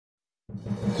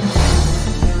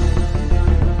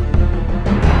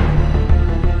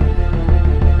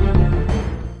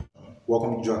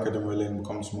Welcome to Joe Academy, where learning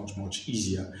becomes much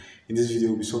easier. In this video,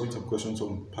 we'll be solving some questions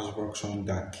on partial fraction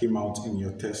that came out in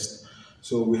your test.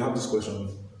 So we have this question: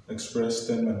 express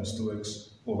 10 minus 2x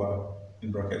over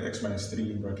in bracket x minus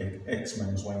 3 in bracket x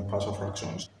minus 1 in partial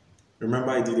fractions.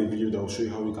 Remember, I did a video that will show you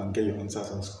how you can get your answers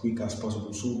as quick as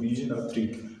possible. So we'll be using that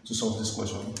trick to solve this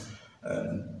question.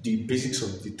 The basics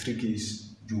of the trick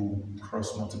is you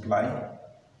cross multiply,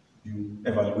 you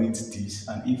evaluate this,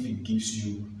 and if it gives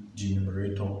you the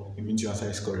numerator, it means your answer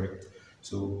is correct.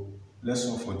 So let's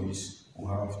solve for this.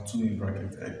 We'll have 2 in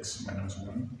bracket x minus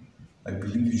 1. I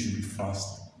believe you should be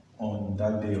fast on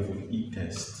that day of your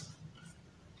e-test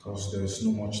because there's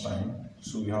no much time.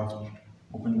 So we have to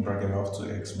open bracket, we have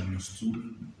 2x minus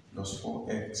 2 plus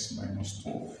 4x minus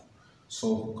 12.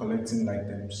 So collecting like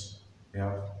terms, we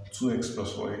have 2x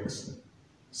plus 4x,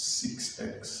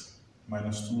 6x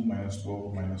minus 2 minus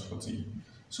 12 minus 14.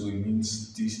 So it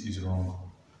means this is wrong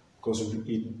because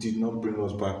it did not bring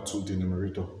us back to the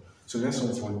numerator. So let's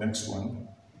solve for the next one.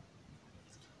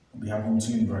 We have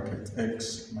 2 in bracket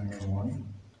x minus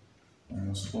 1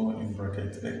 minus 4 in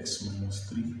bracket x minus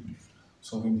 3.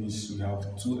 Solving this, we have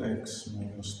 2x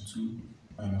minus 2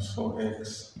 minus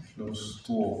 4x plus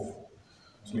 12.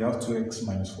 So we have 2x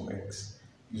minus 4x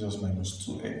gives us minus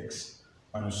 2x.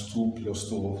 Minus 2 plus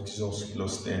 12 gives us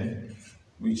plus 10,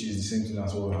 which is the same thing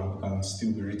as what we have, and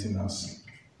still be written as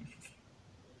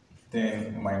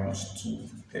 10 minus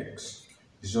 2x.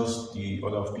 It's just the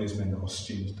order of placement that was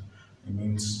changed. It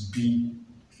means B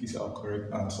is our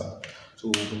correct answer. So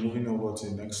we'll be moving over to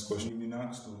the next question. We've been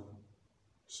asked to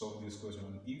solve this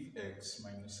question. If x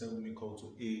minus 7 equal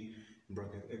to a in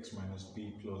bracket x minus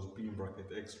b plus b in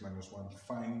bracket x minus 1,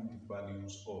 find the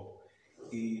values of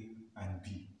a and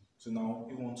b. So now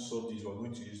if we want to solve this, we're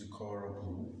going to use the cover-up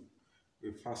rule.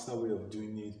 A faster way of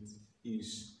doing it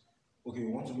is, okay,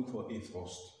 we want to look for a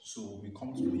first. So we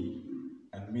come to b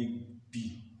and make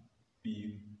b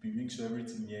make sure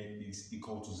everything here is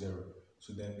equal to 0.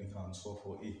 So then we can solve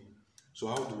for a. So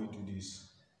how do we do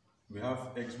this? We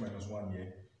have x minus 1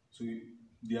 here. So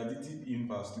the additive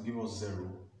inverse to give us 0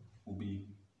 will be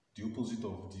the opposite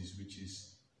of this, which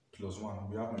is plus 1.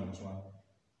 We have minus 1,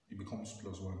 it becomes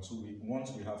plus 1. So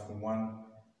once we have 1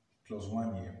 plus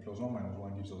 1 here, plus 1 minus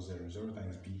 1 gives us 0. 0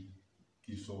 times b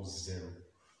gives us 0.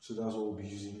 So that's what we'll be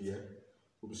using here.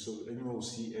 So anyone will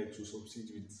see x, will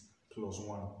substitute with plus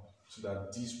 1 so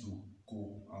that this will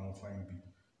go and we'll find b.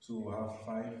 So we'll have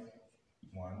 5,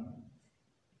 1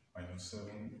 minus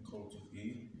 7 equal to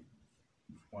a,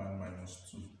 1 minus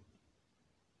 2.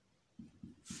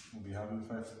 We'll be having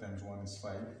 5 times 1 is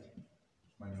 5,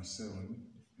 minus 7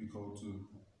 equal to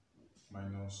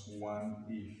minus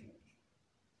 1a.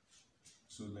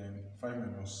 So then 5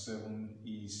 minus 7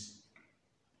 is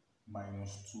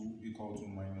minus 2 equal to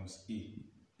minus a.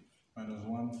 Minus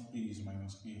 1a is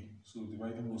minus a. So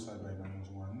dividing both sides by minus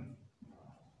 1,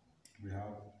 we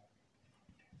have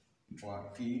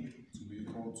for a to be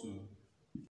equal to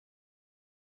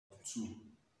 2.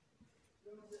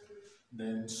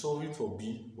 Then solving for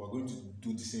b, we're going to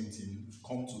do the same thing.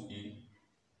 Come to a,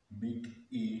 make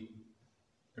a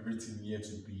everything here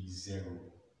to be 0.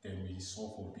 Then we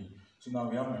solve for b. So now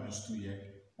we have minus 2 here.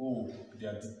 Oh, the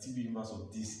additive inverse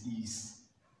of this is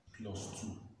plus 2.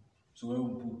 So when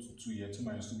we put 2 here, 2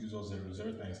 minus 2 gives us 0.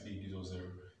 0 times a gives us 0.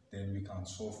 Then we can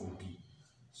solve for b.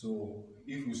 So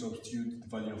if we substitute the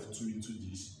value of 2 into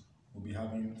this, we'll be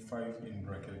having 5 in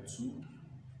bracket 2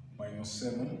 minus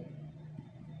 7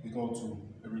 equal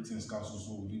to everything's cancelled,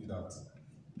 so we'll leave that.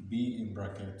 B in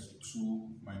bracket 2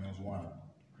 minus 1.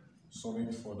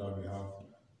 Solving further, we have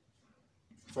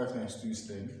 5 times 2 is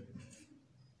 10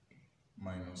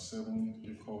 minus 7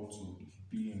 equal to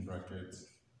b in bracket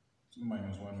 2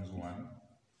 minus 1 is 1.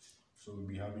 So we'll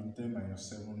be having 10 minus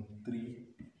 7, 3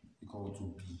 equal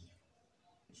to b.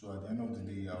 So at the end of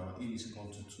the day, our a is equal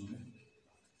to 2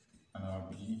 and our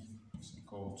b is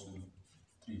equal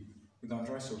to 3. You can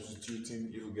try substituting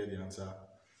if you get the answer.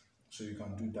 So you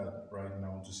can do that right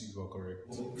now to see if you are correct.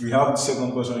 We have the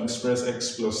second question: express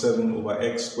x plus 7 over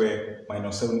x squared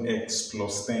minus 7x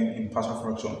plus 10 in partial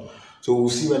fraction. So we'll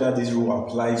see whether this rule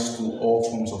applies to all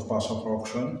forms of partial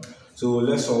fraction. So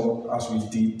let's solve as we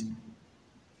did.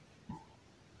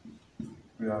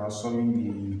 We are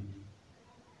solving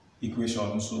the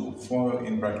equation. So 4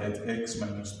 in bracket x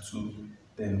minus 2,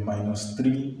 then minus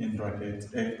 3 in bracket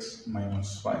x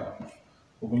minus 5.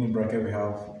 Opening bracket, we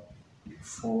have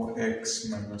 4x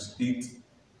minus 8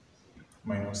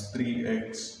 minus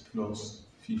 3x plus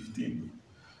 15.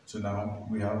 So now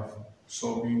we have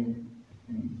solving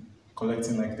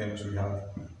collecting like terms, we have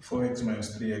 4x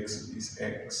minus 3x is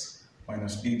x,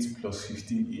 minus 8 plus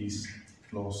 50 is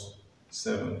plus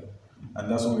 7.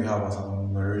 And that's what we have as our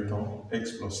numerator,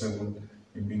 x plus 7.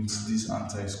 It means this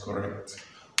answer is correct.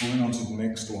 Moving on to the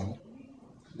next one.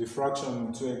 The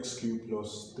fraction 2x cubed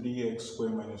plus 3x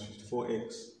squared minus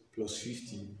 54x plus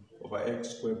 50 over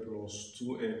x squared plus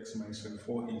 2x minus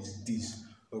 24 is this.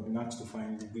 We've been asked to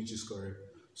find which is correct.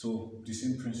 So the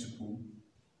same principle,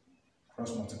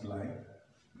 cross multiply.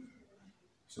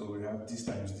 So we have this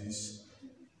times this,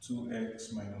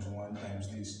 2x minus 1 times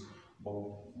this. But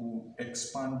we'll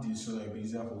expand this so that it'll be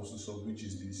easier for us to solve, which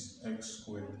is this, x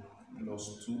squared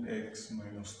plus 2x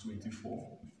minus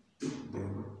 24.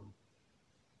 Then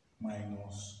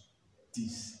minus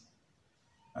this.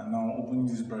 And now opening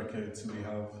this bracket, we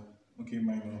have, okay,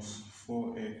 minus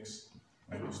 4x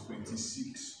minus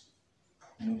 26.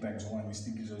 No times 1, it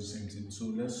still gives us the same thing. So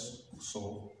let's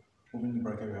solve. Opening the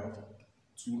bracket, we have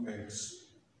 2x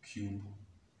cubed.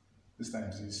 This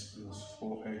times this plus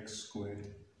 4x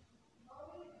squared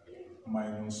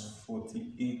minus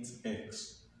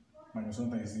 48x minus 1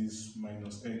 times this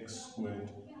minus x squared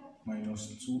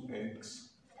minus 2x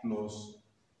plus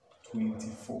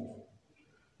 24.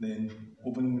 Then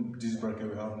opening this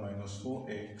bracket, we have minus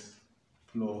 4x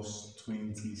plus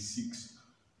 26.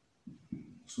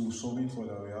 So solving for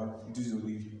that, we have this is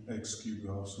only x cubed. We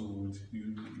have, so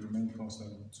you remain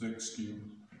constant, 2x cubed.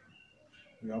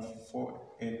 We have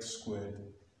 4x squared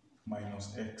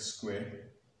minus x squared.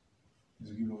 This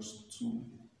will give us 2.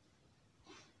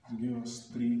 This will give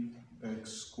us 3x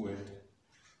squared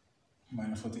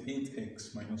minus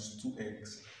 48x minus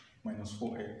 2x minus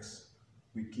 4x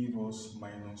will give us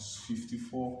minus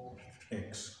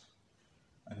 54x.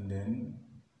 And then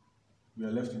we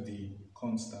are left with the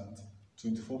constant.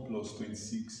 24 plus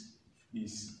 26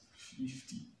 is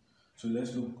 50. So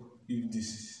let's look if this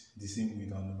is the same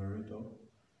with our numerator.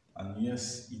 And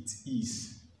yes, it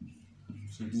is.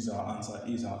 So this is our answer,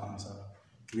 is our answer.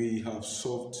 We have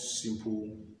solved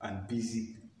simple and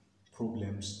basic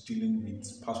problems dealing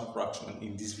with partial fraction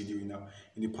in this video. Now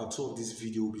in the part 2 of this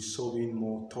video, we'll be solving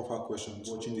more tougher questions.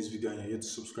 Watching this video and you're yet to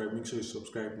subscribe, make sure you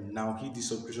subscribe now. Hit the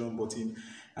subscription button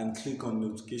and click on the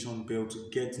notification bell to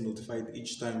get notified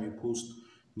each time we post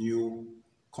new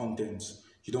content.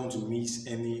 You don't want to miss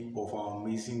any of our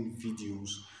amazing videos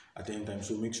at any time,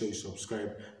 so make sure you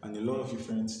subscribe. And a lot of your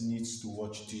friends need to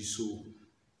watch this, so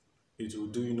it will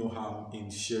do you no harm in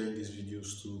sharing these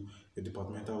videos to your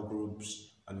departmental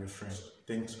groups and your friends.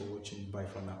 Thanks for watching. Bye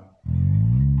for now.